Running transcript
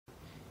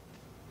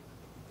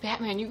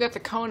Batman, you got the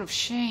cone of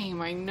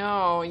shame, I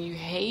know, and you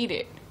hate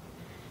it.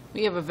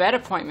 We have a vet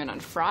appointment on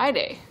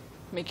Friday.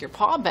 Make your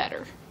paw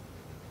better.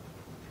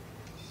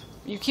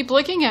 You keep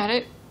licking at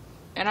it,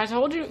 and I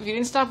told you, if you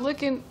didn't stop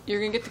licking,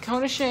 you're gonna get the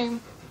cone of shame.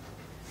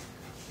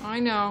 I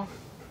know.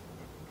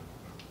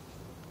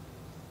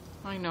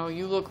 I know,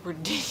 you look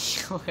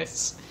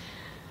ridiculous.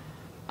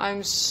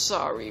 I'm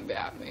sorry,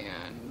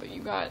 Batman, but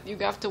you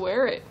have to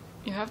wear it.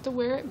 You have to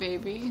wear it,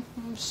 baby.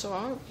 I'm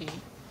sorry.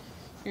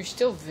 You're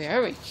still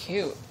very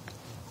cute.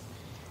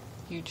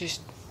 You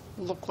just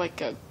look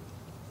like a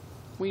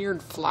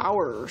weird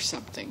flower or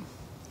something.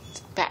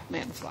 It's a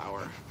Batman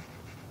flower.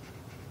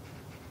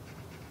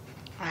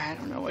 I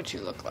don't know what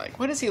you look like.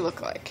 What does he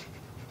look like?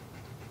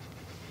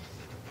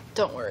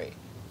 Don't worry.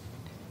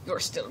 You're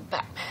still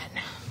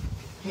Batman.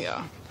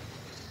 Yeah.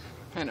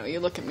 I know, you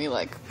look at me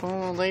like,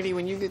 oh, lady,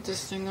 when you get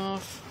this thing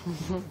off,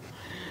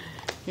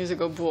 he's a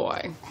good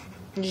boy.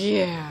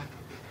 Yeah.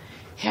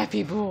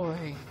 Happy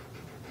boy.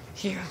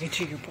 Here, I'll get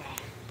you your ball.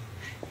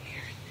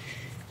 Here.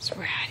 This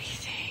ratty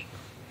thing.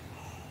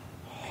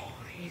 Oh,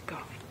 here you go.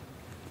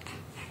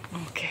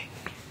 Okay.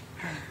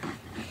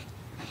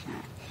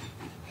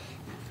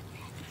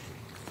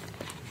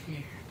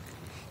 Here.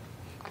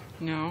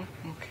 No?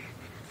 Okay.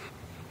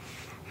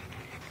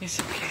 It's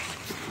okay.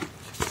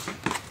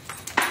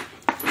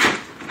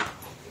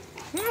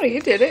 Oh,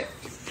 you did it.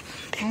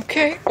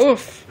 Okay.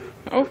 Oof.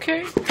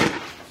 Okay.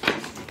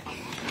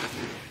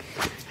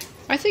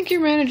 I think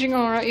you're managing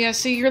all right. Yeah,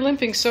 see, you're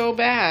limping so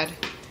bad.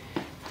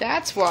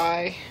 That's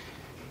why.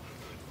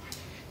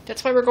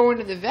 That's why we're going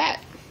to the vet.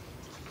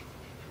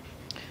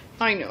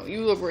 I know,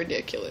 you look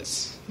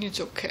ridiculous. It's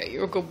okay.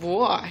 You're a good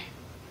boy.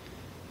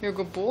 You're a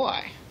good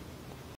boy.